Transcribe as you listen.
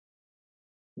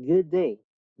Good day.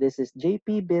 This is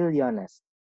JP Billiones.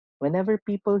 Whenever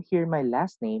people hear my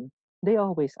last name, they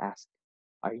always ask,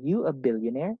 "Are you a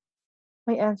billionaire?"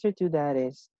 My answer to that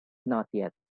is, not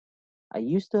yet. I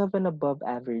used to have an above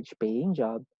average paying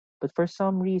job, but for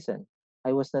some reason,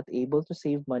 I was not able to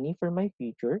save money for my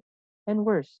future, and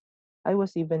worse, I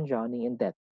was even drowning in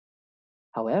debt.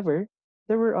 However,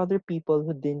 there were other people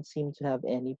who didn't seem to have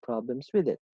any problems with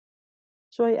it.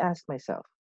 So I asked myself,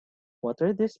 what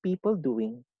are these people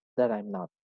doing that I'm not?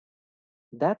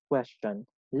 That question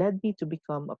led me to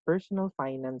become a personal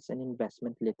finance and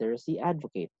investment literacy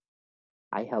advocate.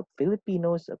 I help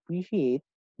Filipinos appreciate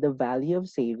the value of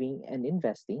saving and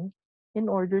investing in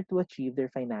order to achieve their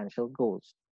financial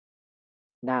goals.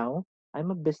 Now,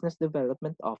 I'm a business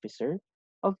development officer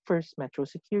of First Metro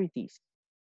Securities,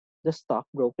 the stock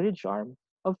brokerage arm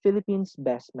of Philippines'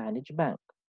 best managed bank,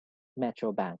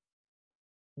 Metro Bank.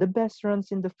 The best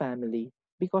runs in the family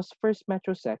because First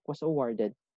MetroSec was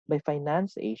awarded by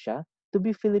Finance Asia to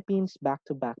be Philippines'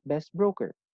 back-to-back best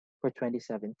broker for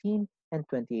 2017 and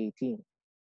 2018,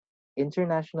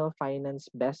 International Finance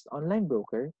Best Online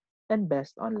Broker, and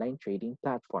Best Online Trading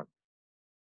Platform.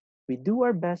 We do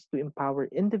our best to empower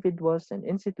individuals and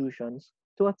institutions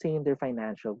to attain their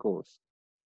financial goals.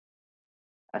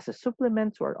 As a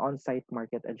supplement to our on-site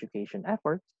market education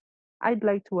efforts, I'd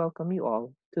like to welcome you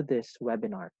all to this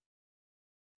webinar.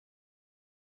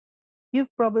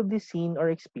 You've probably seen or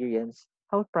experienced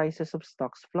how prices of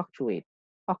stocks fluctuate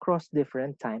across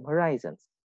different time horizons.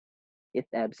 It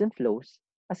ebbs and flows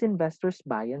as investors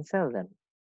buy and sell them.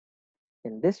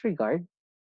 In this regard,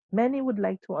 many would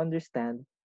like to understand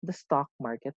the stock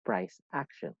market price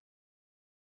action.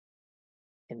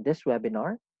 In this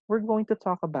webinar, we're going to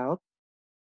talk about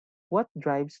what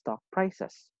drives stock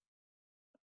prices,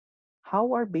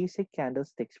 how are basic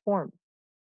candlesticks formed,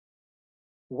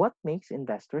 what makes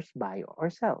investors buy or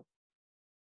sell.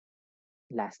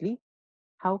 Lastly,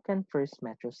 how can First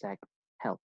MetroSec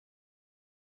help?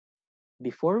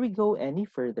 Before we go any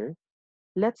further,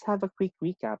 let's have a quick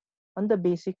recap on the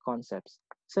basic concepts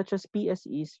such as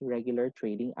PSE's regular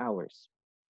trading hours.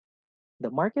 The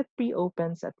market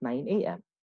pre-opens at 9 a.m.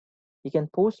 You can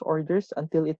post orders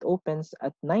until it opens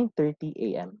at 9:30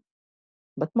 a.m.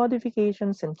 But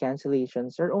modifications and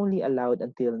cancellations are only allowed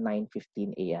until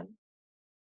 9:15 a.m.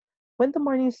 When the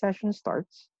morning session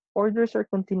starts, orders are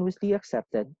continuously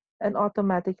accepted and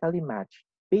automatically matched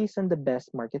based on the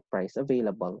best market price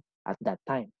available at that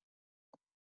time.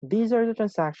 These are the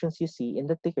transactions you see in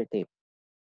the ticker tape.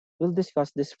 We'll discuss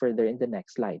this further in the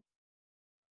next slide.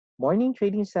 Morning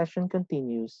trading session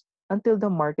continues until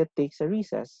the market takes a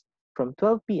recess from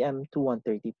 12 p.m. to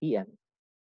 1:30 p.m.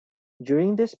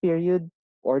 During this period,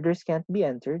 orders can't be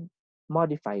entered,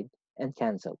 modified, and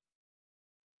canceled.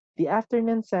 The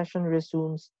afternoon session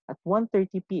resumes at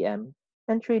 1:30 p.m.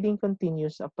 and trading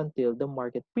continues up until the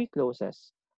market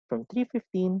pre-closes from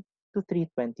 3:15 to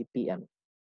 3:20 p.m.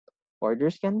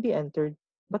 Orders can be entered,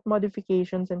 but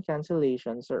modifications and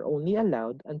cancellations are only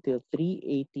allowed until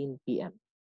 3:18 p.m.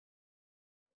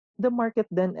 The market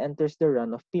then enters the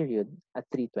run-off period at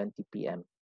 3:20 p.m.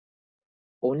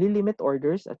 Only limit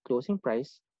orders at closing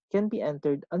price can be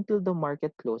entered until the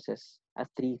market closes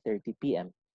at 3:30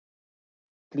 p.m.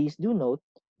 Please do note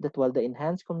that while the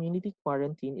enhanced community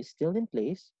quarantine is still in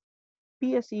place,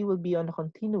 PSE will be on a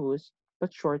continuous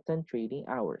but shortened trading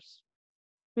hours,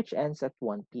 which ends at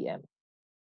 1 p.m.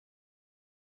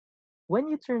 When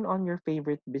you turn on your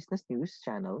favorite business news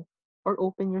channel or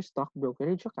open your stock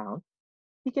brokerage account,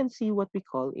 you can see what we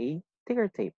call a ticker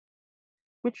tape,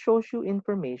 which shows you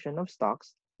information of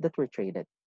stocks that were traded.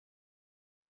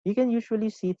 You can usually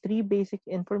see three basic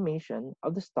information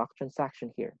of the stock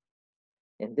transaction here.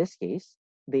 In this case,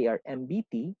 they are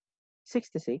MBT,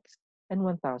 66, and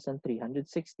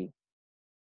 1360.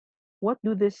 What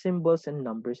do these symbols and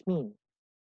numbers mean?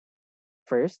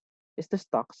 First is the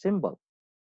stock symbol,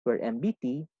 where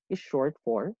MBT is short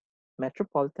for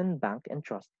Metropolitan Bank and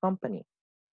Trust Company.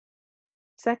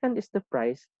 Second is the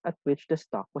price at which the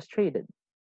stock was traded.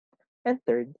 And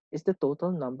third is the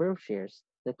total number of shares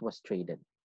that was traded.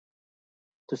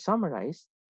 To summarize,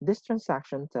 this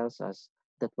transaction tells us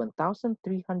that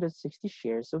 1,360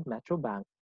 shares of Metro Bank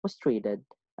was traded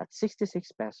at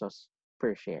 66 pesos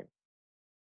per share.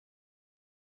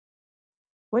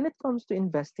 When it comes to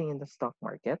investing in the stock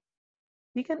market,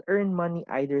 you can earn money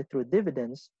either through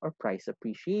dividends or price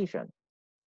appreciation.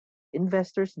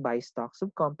 Investors buy stocks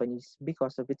of companies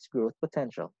because of its growth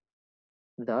potential.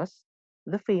 Thus,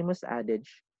 the famous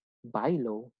adage, buy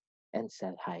low and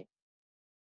sell high.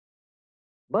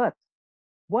 But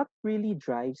what really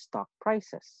drives stock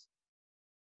prices?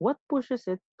 What pushes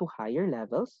it to higher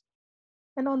levels?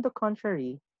 and on the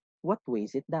contrary, what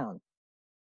weighs it down.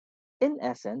 In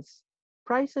essence,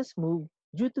 prices move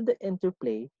due to the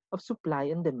interplay of supply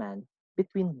and demand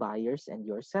between buyers and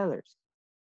your sellers.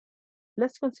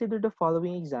 Let's consider the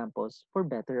following examples for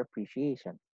better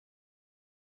appreciation.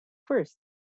 First,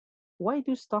 why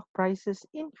do stock prices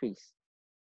increase?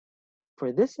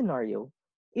 For this scenario,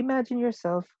 imagine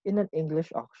yourself in an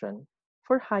English auction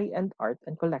for high end art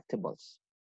and collectibles.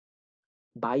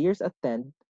 Buyers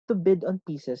attend to bid on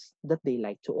pieces that they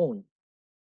like to own.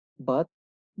 But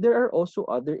there are also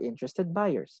other interested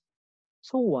buyers,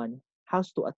 so one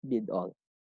has to outbid all.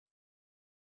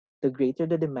 The greater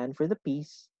the demand for the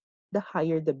piece, the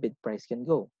higher the bid price can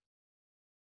go.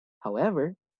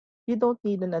 However, you don't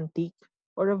need an antique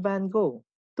or a Van Gogh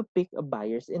to pick a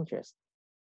buyer's interest.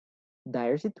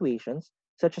 Dire situations,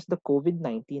 such as the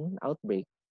COVID-19 outbreak,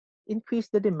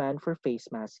 increased the demand for face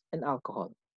masks and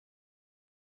alcohol.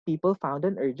 People found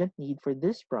an urgent need for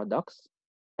these products,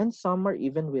 and some are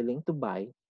even willing to buy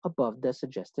above the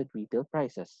suggested retail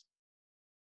prices.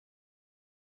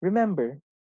 Remember,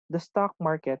 the stock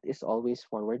market is always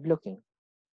forward looking.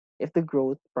 If the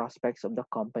growth prospects of the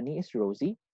company is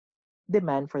rosy,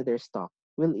 demand for their stock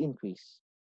will increase.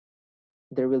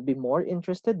 There will be more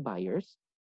interested buyers,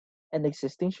 and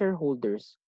existing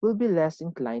shareholders will be less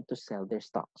inclined to sell their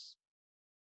stocks.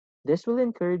 This will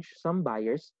encourage some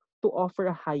buyers to offer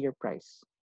a higher price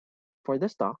for the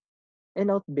stock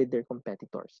and outbid their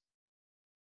competitors.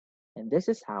 And this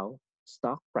is how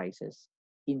stock prices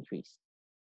increase.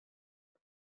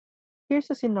 Here's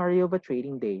a scenario of a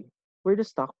trading day where the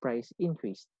stock price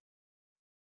increased.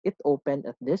 It opened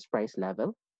at this price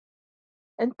level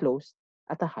and closed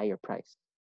at a higher price.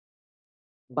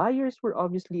 Buyers were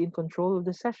obviously in control of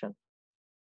the session.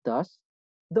 Thus,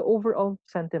 the overall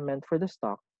sentiment for the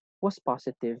stock was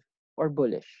positive or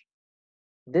bullish.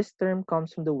 This term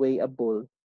comes from the way a bull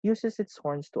uses its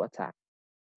horns to attack,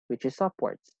 which is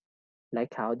upwards,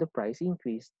 like how the price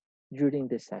increased during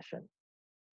this session.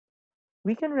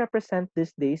 We can represent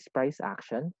this day's price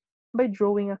action by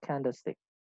drawing a candlestick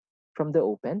from the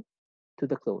open to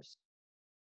the close.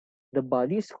 The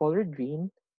body is colored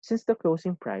green since the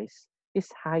closing price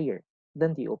is higher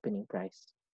than the opening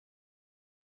price.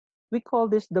 We call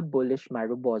this the bullish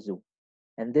Marubozu,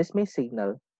 and this may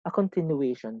signal a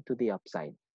continuation to the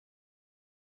upside.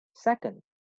 Second,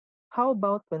 how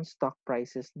about when stock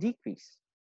prices decrease?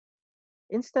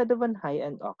 Instead of an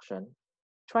high-end auction,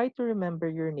 try to remember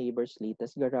your neighbor's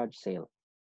latest garage sale.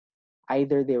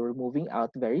 Either they were moving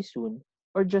out very soon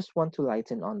or just want to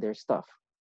lighten on their stuff.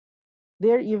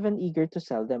 They are even eager to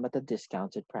sell them at a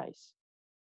discounted price.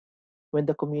 When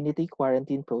the community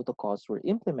quarantine protocols were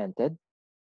implemented,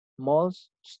 malls,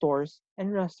 stores,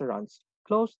 and restaurants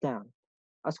closed down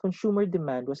as consumer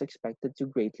demand was expected to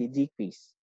greatly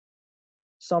decrease.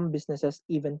 Some businesses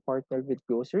even partnered with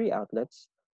grocery outlets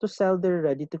to sell their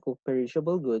ready to cook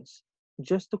perishable goods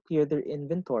just to clear their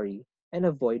inventory and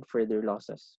avoid further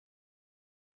losses.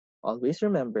 Always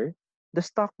remember, the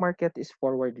stock market is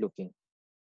forward looking.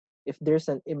 If there's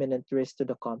an imminent risk to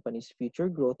the company's future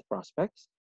growth prospects,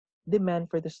 demand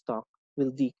for the stock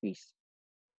will decrease.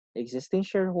 Existing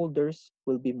shareholders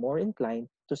will be more inclined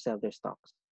to sell their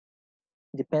stocks.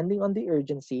 Depending on the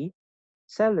urgency,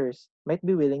 sellers might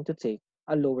be willing to take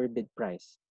a lower bid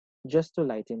price just to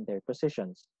lighten their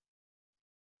positions.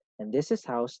 And this is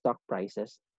how stock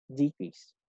prices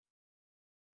decrease.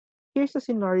 Here's a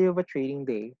scenario of a trading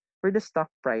day where the stock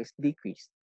price decreased.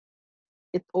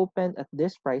 It opened at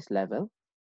this price level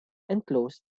and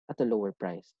closed at a lower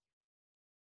price.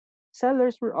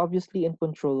 Sellers were obviously in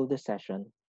control of the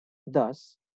session.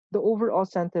 Thus, the overall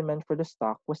sentiment for the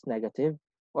stock was negative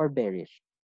or bearish.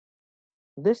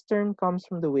 This term comes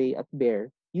from the way a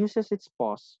bear uses its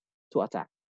paws to attack,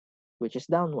 which is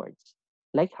downwards,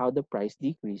 like how the price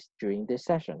decreased during this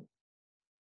session.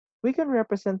 We can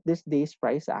represent this day's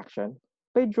price action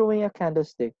by drawing a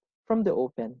candlestick from the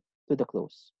open to the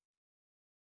close.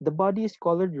 The body is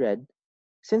colored red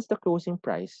since the closing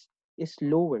price is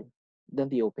lower than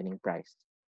the opening price.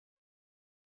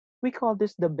 We call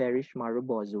this the bearish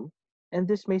Marubozu, and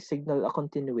this may signal a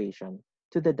continuation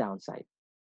to the downside.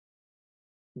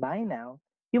 By now,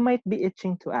 you might be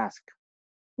itching to ask,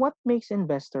 what makes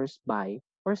investors buy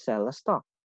or sell a stock?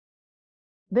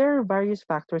 There are various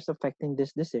factors affecting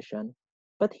this decision,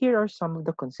 but here are some of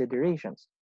the considerations.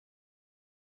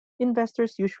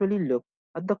 Investors usually look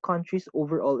at the country's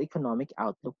overall economic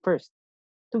outlook first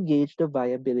to gauge the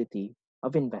viability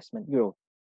of investment growth.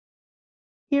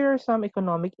 Here are some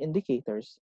economic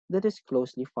indicators that is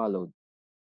closely followed.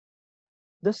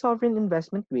 The sovereign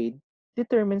investment grade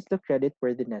determines the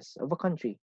creditworthiness of a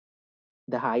country.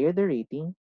 The higher the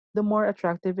rating, the more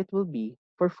attractive it will be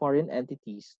for foreign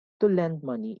entities to lend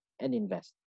money and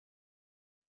invest.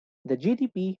 The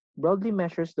GDP broadly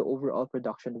measures the overall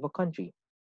production of a country.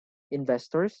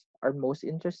 Investors are most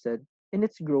interested in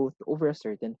its growth over a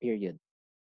certain period.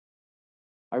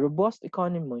 A robust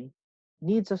economy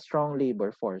needs a strong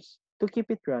labor force to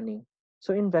keep it running,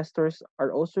 so investors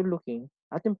are also looking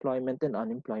at employment and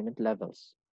unemployment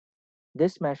levels.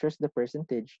 This measures the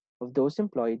percentage of those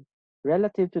employed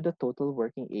relative to the total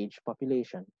working age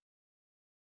population.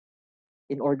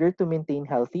 In order to maintain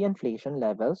healthy inflation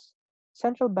levels,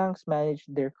 central banks manage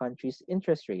their country's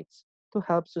interest rates to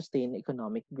help sustain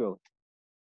economic growth.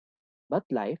 But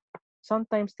life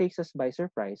sometimes takes us by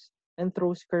surprise and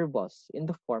throws curveballs in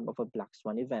the form of a black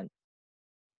swan event.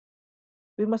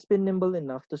 We must be nimble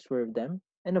enough to swerve them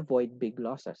and avoid big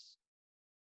losses.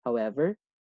 However,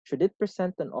 should it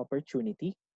present an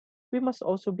opportunity, we must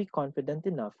also be confident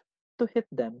enough to hit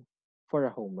them for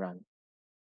a home run.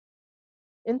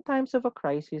 In times of a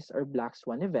crisis or black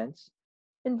swan events,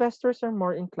 investors are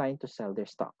more inclined to sell their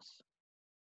stocks.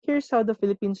 Here's how the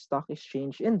Philippine Stock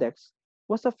Exchange Index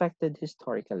was affected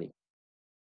historically.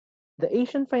 The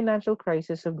Asian financial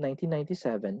crisis of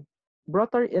 1997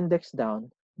 brought our index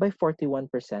down by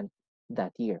 41%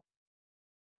 that year.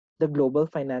 The global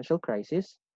financial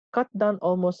crisis cut down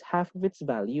almost half of its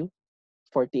value,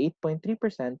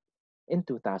 48.3%, in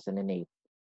 2008.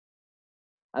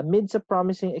 Amidst a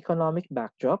promising economic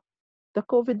backdrop, the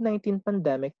COVID-19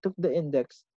 pandemic took the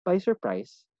index by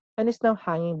surprise and is now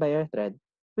hanging by a thread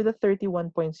with a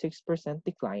 31.6%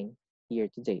 decline year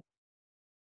to date.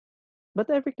 But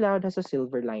every cloud has a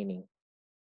silver lining.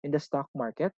 In the stock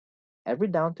market, every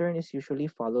downturn is usually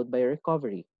followed by a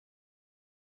recovery.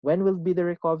 When will be the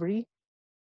recovery?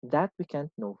 That we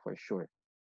can't know for sure.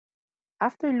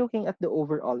 After looking at the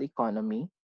overall economy,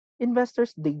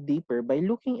 investors dig deeper by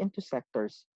looking into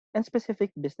sectors and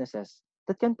specific businesses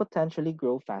that can potentially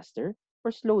grow faster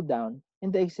or slow down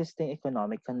in the existing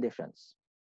economic conditions.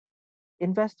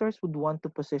 Investors would want to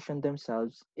position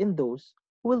themselves in those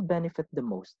who will benefit the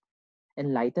most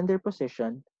and lighten their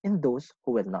position in those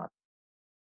who will not.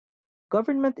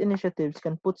 Government initiatives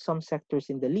can put some sectors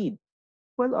in the lead,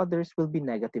 while others will be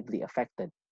negatively affected.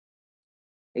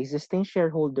 Existing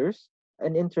shareholders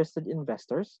and interested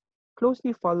investors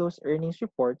closely follows earnings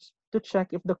reports to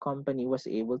check if the company was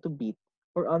able to beat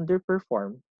or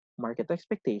underperform market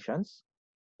expectations,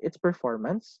 its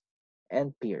performance,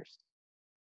 and peers.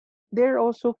 They are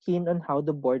also keen on how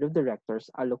the board of directors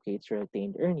allocates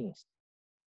retained earnings.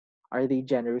 Are they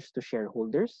generous to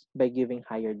shareholders by giving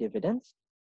higher dividends,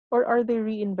 or are they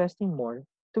reinvesting more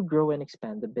to grow and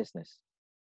expand the business?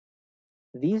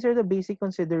 These are the basic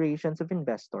considerations of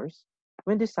investors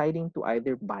when deciding to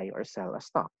either buy or sell a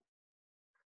stock.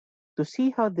 To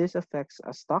see how this affects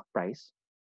a stock price,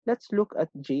 let's look at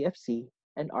JFC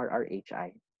and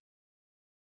RRHI.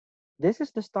 This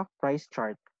is the stock price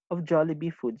chart of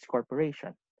Jollibee Foods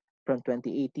Corporation from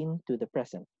 2018 to the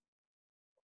present.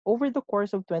 Over the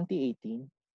course of 2018,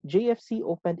 JFC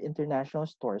opened international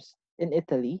stores in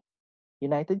Italy,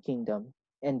 United Kingdom,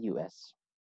 and US.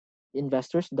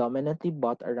 Investors dominantly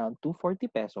bought around 240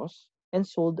 pesos and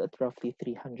sold at roughly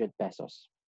 300 pesos.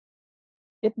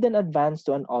 It then advanced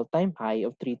to an all-time high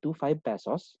of 325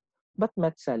 pesos but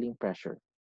met selling pressure.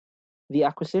 The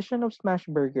acquisition of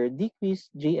Smashburger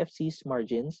decreased JFC's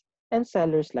margins and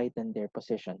sellers lightened their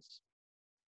positions.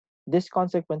 This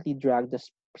consequently dragged the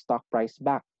stock price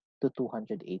back to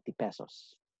 280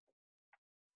 pesos.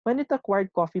 When it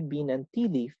acquired Coffee Bean and Tea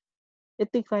Leaf,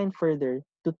 it declined further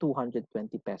to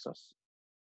 220 pesos.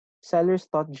 Sellers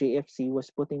thought JFC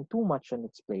was putting too much on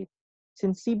its plate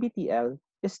since CBTL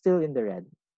is still in the red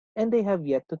and they have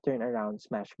yet to turn around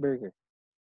Smashburger.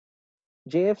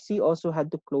 JFC also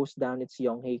had to close down its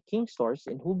Yonghe King stores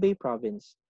in Hubei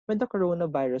province when the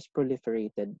coronavirus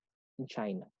proliferated in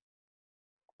China.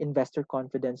 Investor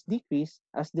confidence decreased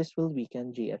as this will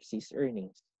weaken JFC's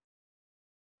earnings.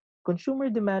 Consumer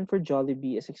demand for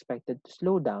Jollibee is expected to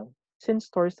slow down since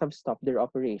stores have stopped their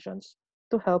operations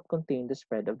to help contain the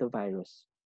spread of the virus.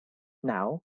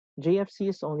 Now, JFC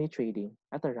is only trading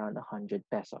at around 100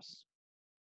 pesos.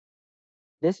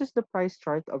 This is the price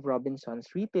chart of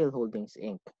Robinsons Retail Holdings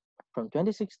Inc. from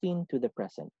 2016 to the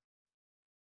present.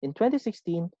 In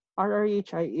 2016,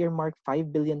 RRHI earmarked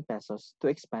 5 billion pesos to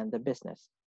expand the business.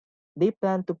 They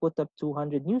plan to put up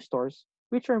 200 new stores,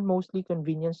 which are mostly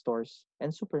convenience stores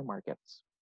and supermarkets.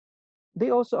 They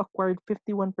also acquired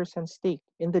 51% stake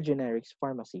in the generics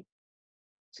pharmacy.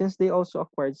 Since they also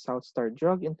acquired Southstar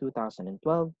Drug in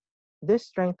 2012, this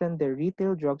strengthened their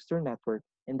retail drugstore network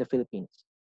in the Philippines.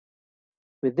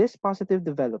 With these positive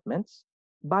developments,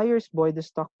 buyers buoyed the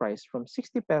stock price from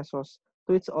 60 pesos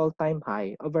to its all-time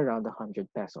high of around 100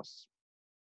 pesos.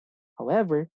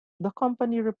 However, the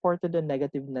company reported a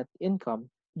negative net income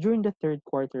during the third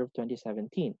quarter of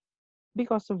 2017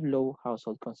 because of low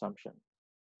household consumption.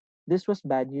 This was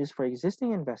bad news for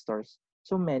existing investors,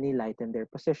 so many lightened their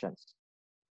positions.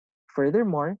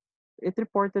 Furthermore, it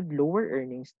reported lower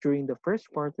earnings during the first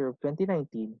quarter of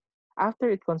 2019 after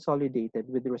it consolidated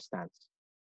with Rustans.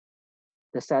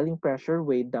 The selling pressure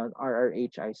weighed down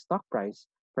RRHI's stock price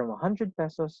from 100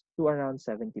 pesos to around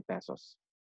 70 pesos.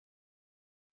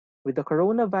 With the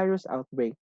coronavirus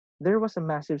outbreak, there was a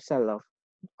massive sell-off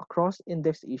across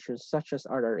index issues such as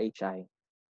RRHI.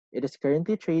 It is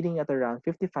currently trading at around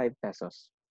 55 pesos.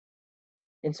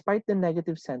 In spite the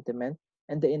negative sentiment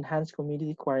and the enhanced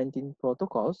community quarantine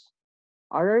protocols,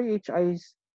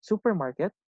 RRHI's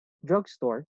supermarket,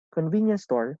 drugstore, convenience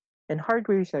store, and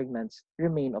hardware segments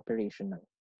remain operational.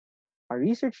 Our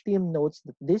research team notes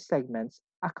that these segments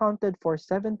accounted for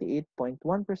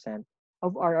 78.1%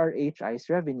 of RRHI's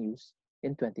revenues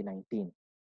in 2019.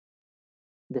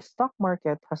 The stock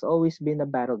market has always been a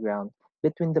battleground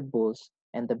between the bulls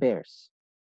and the bears,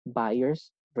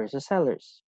 buyers versus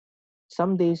sellers.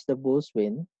 Some days the bulls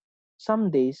win,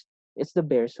 some days it's the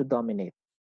bears who dominate.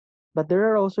 But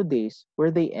there are also days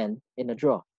where they end in a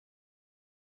draw.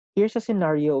 Here's a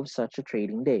scenario of such a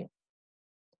trading day.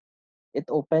 It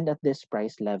opened at this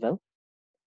price level,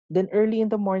 then early in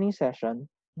the morning session,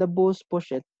 the bulls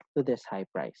push it to this high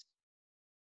price.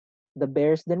 The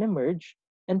bears then emerge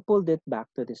and pulled it back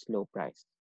to this low price.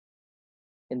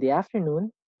 In the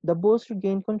afternoon, the bulls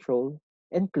regained control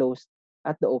and closed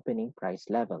at the opening price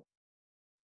level.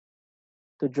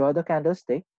 To draw the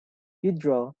candlestick, you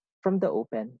draw from the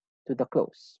open to the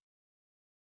close.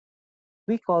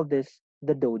 We call this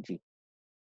the doji.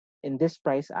 In this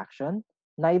price action,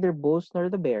 neither bulls nor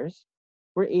the bears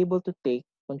were able to take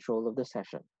control of the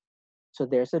session. So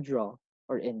there's a draw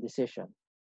or indecision.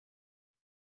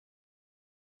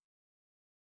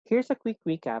 Here's a quick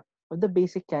recap of the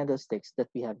basic candlesticks that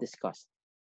we have discussed.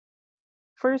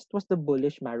 First was the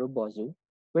bullish Marubozu,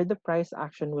 where the price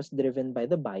action was driven by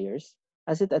the buyers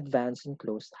as it advanced and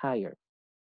closed higher.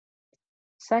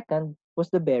 Second was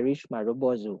the bearish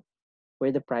Marubozu,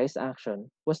 where the price action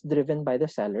was driven by the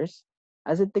sellers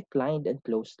as it declined and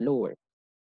closed lower.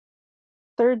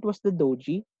 Third was the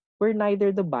doji, where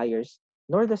neither the buyers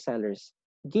nor the sellers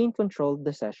gained control of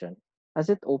the session as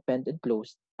it opened and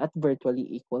closed at virtually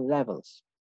equal levels.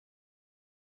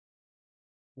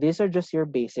 These are just your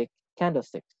basic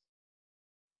candlesticks.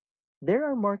 There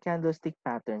are more candlestick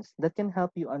patterns that can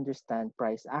help you understand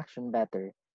price action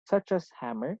better, such as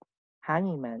hammer,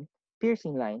 hanging man,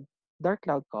 piercing line, dark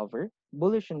cloud cover,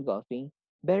 bullish engulfing,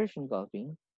 bearish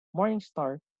engulfing, morning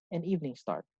star, and evening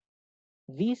star.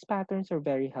 These patterns are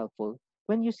very helpful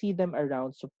when you see them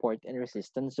around support and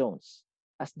resistance zones,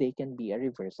 as they can be a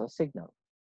reversal signal.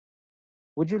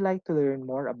 Would you like to learn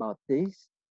more about these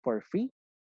for free?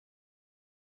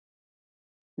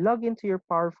 Log into your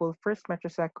powerful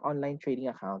FirstMetroSec online trading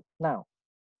account now.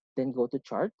 Then go to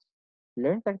Charts,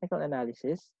 Learn Technical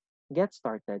Analysis, Get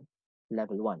Started,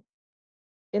 Level 1.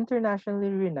 Internationally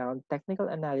renowned technical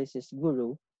analysis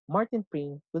guru Martin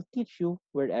Pring will teach you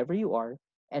wherever you are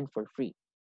and for free.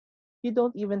 You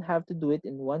don't even have to do it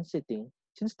in one sitting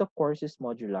since the course is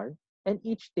modular and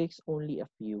each takes only a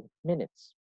few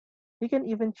minutes. You can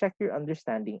even check your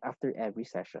understanding after every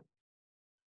session.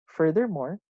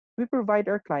 Furthermore, we provide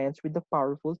our clients with the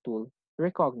powerful tool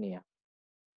Recognia.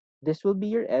 This will be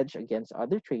your edge against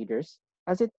other traders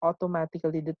as it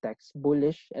automatically detects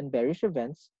bullish and bearish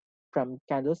events from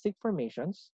candlestick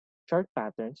formations, chart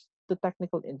patterns, to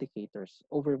technical indicators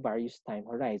over various time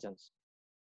horizons.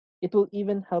 It will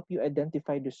even help you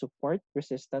identify the support,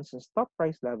 resistance, and stop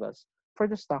price levels for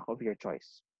the stock of your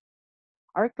choice.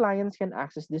 Our clients can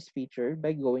access this feature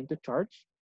by going to Charts,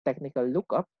 Technical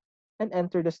Lookup, and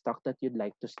enter the stock that you'd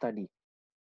like to study.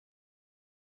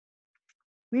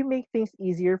 We make things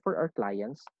easier for our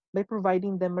clients by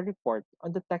providing them a report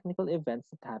on the technical events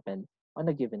that happened on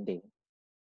a given day.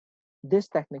 This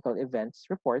technical events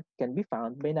report can be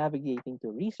found by navigating to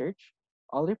Research,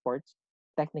 All Reports,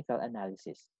 Technical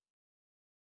Analysis.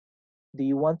 Do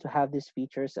you want to have these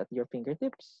features at your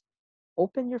fingertips?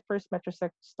 Open your first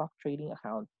Metrosec stock trading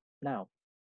account now.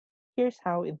 Here's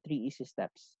how in 3 easy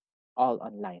steps, all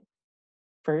online.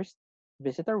 First,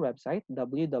 visit our website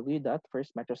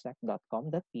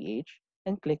www.firstmetrosec.com.ph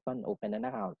and click on Open an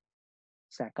Account.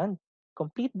 Second,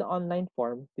 complete the online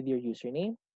form with your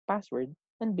username, password,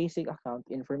 and basic account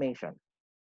information.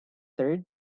 Third,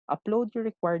 upload your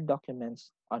required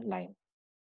documents online.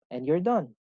 And you're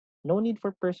done. No need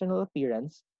for personal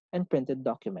appearance and printed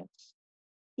documents.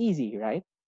 Easy, right?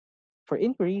 For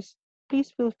inquiries,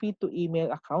 please feel free to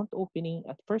email account opening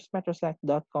at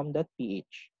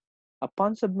firstmetrosec.com.ph.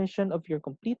 Upon submission of your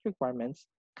complete requirements,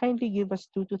 kindly give us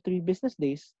 2 to 3 business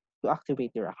days to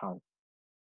activate your account.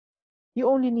 You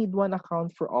only need one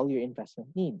account for all your investment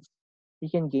needs. You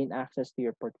can gain access to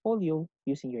your portfolio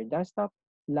using your desktop,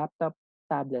 laptop,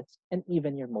 tablets, and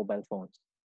even your mobile phones.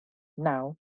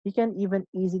 Now, you can even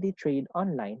easily trade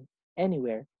online,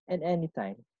 anywhere, and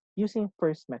anytime using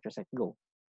First Metrosec Go,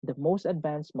 the most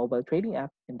advanced mobile trading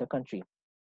app in the country.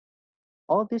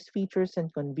 All these features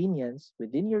and convenience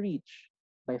within your reach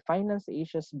by Finance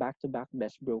Asia's back-to-back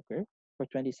best broker for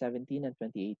 2017 and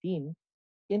 2018,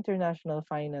 International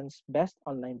Finance best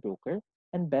online broker,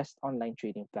 and best online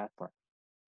trading platform.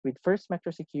 With First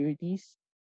Metro Securities,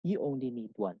 you only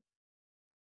need one.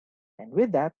 And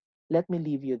with that, let me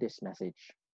leave you this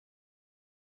message.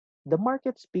 The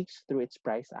market speaks through its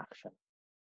price action.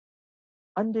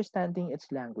 Understanding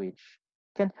its language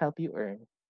can help you earn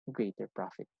greater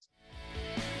profits.